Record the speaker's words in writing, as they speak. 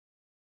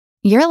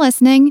You're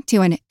listening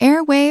to an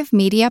Airwave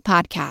Media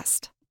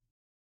Podcast.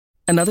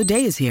 Another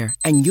day is here,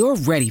 and you're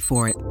ready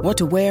for it. What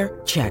to wear?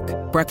 Check.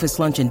 Breakfast,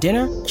 lunch, and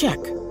dinner? Check.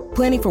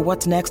 Planning for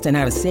what's next and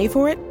how to save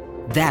for it?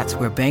 That's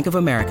where Bank of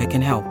America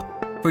can help.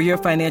 For your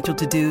financial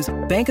to-dos,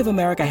 Bank of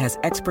America has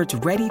experts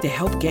ready to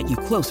help get you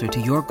closer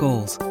to your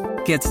goals.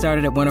 Get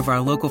started at one of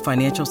our local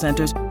financial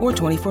centers or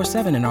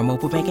 24/7 in our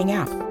mobile banking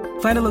app.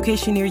 Find a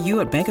location near you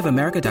at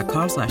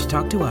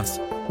bankofamerica.com/talktous.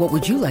 What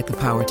would you like the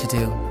power to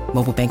do?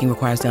 Mobile banking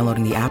requires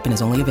downloading the app and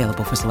is only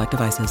available for select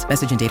devices.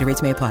 Message and data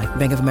rates may apply.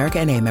 Bank of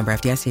America N.A., member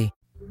FDIC.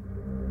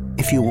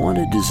 If you want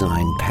to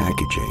design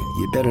packaging,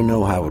 you better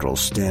know how it'll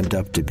stand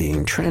up to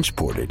being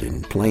transported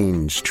in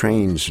planes,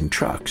 trains, and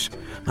trucks.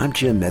 I'm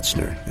Jim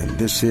Metzner, and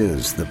this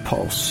is The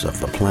Pulse of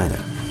the Planet.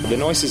 The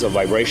Noise is a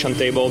vibration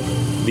table.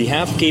 We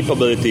have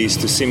capabilities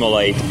to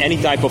simulate any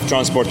type of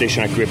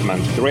transportation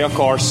equipment, rail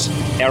cars,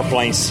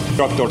 airplanes,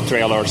 tractor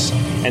trailers,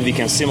 and we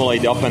can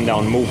simulate the up and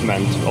down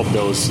movement of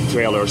those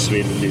trailers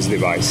with this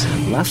device.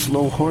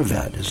 Laszlo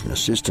Horvat is an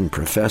assistant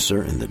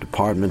professor in the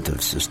Department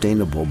of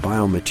Sustainable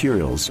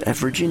Biomaterials at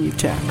Virginia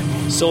Tech.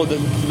 So the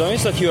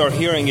noise that you are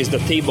hearing is the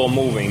table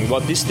moving.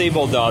 What this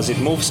table does, it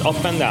moves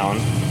up and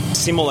down,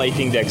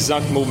 simulating the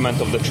exact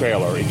movement of the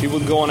trailer. If you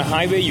would go on a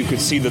highway, you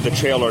could see that the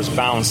trailer is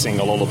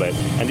bouncing a little bit.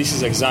 And this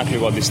is exactly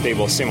what this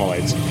table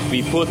simulates.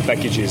 We put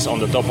packages on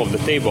the top of the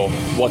table.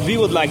 What we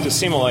would like to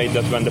simulate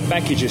that when the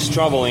package is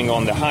traveling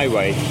on the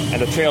highway and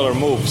the trailer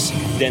moves,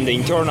 then the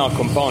internal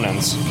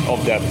components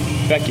of that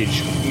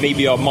package,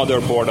 maybe a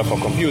motherboard of a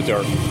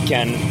computer,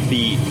 can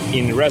be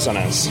in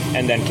resonance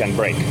and then can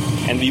break.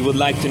 And we would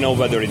like to know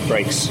whether it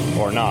breaks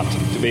or not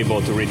to be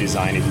able to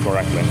redesign it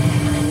correctly.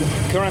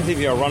 Currently,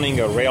 we are running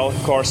a rail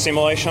car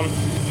simulation.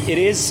 It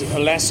is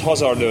less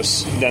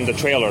hazardous than the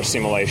trailer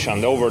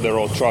simulation, the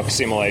over-the-road truck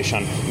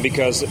simulation,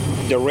 because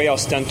the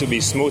rails tend to be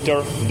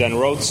smoother than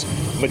roads,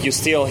 but you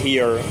still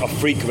hear a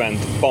frequent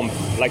bump.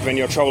 Like when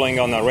you're traveling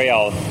on a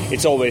rail,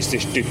 it's always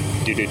this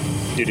did-it.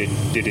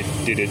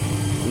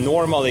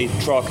 Normally,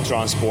 truck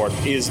transport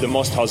is the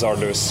most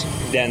hazardous,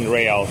 then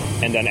rail,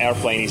 and then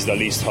airplane is the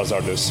least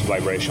hazardous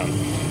vibration.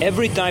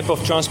 Every type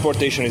of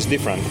transportation is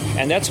different,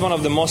 and that's one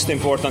of the most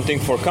important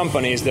things for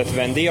companies, that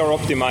when they are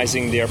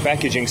optimizing their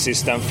packaging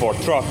system for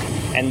truck,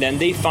 and then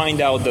they find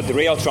out that the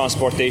rail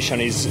transportation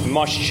is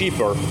much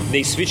cheaper,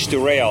 they switch to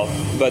rail,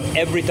 but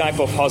every type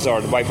of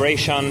hazard,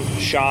 vibration,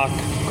 shock,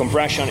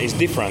 compression is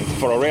different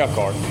for a rail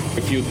car.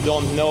 If you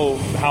don't know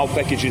how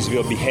packages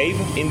will behave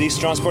in these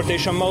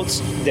transportation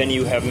modes, then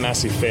you have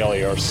massive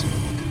failures.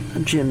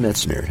 I'm Jim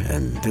Metzner,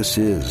 and this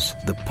is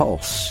The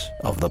Pulse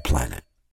of the Planet.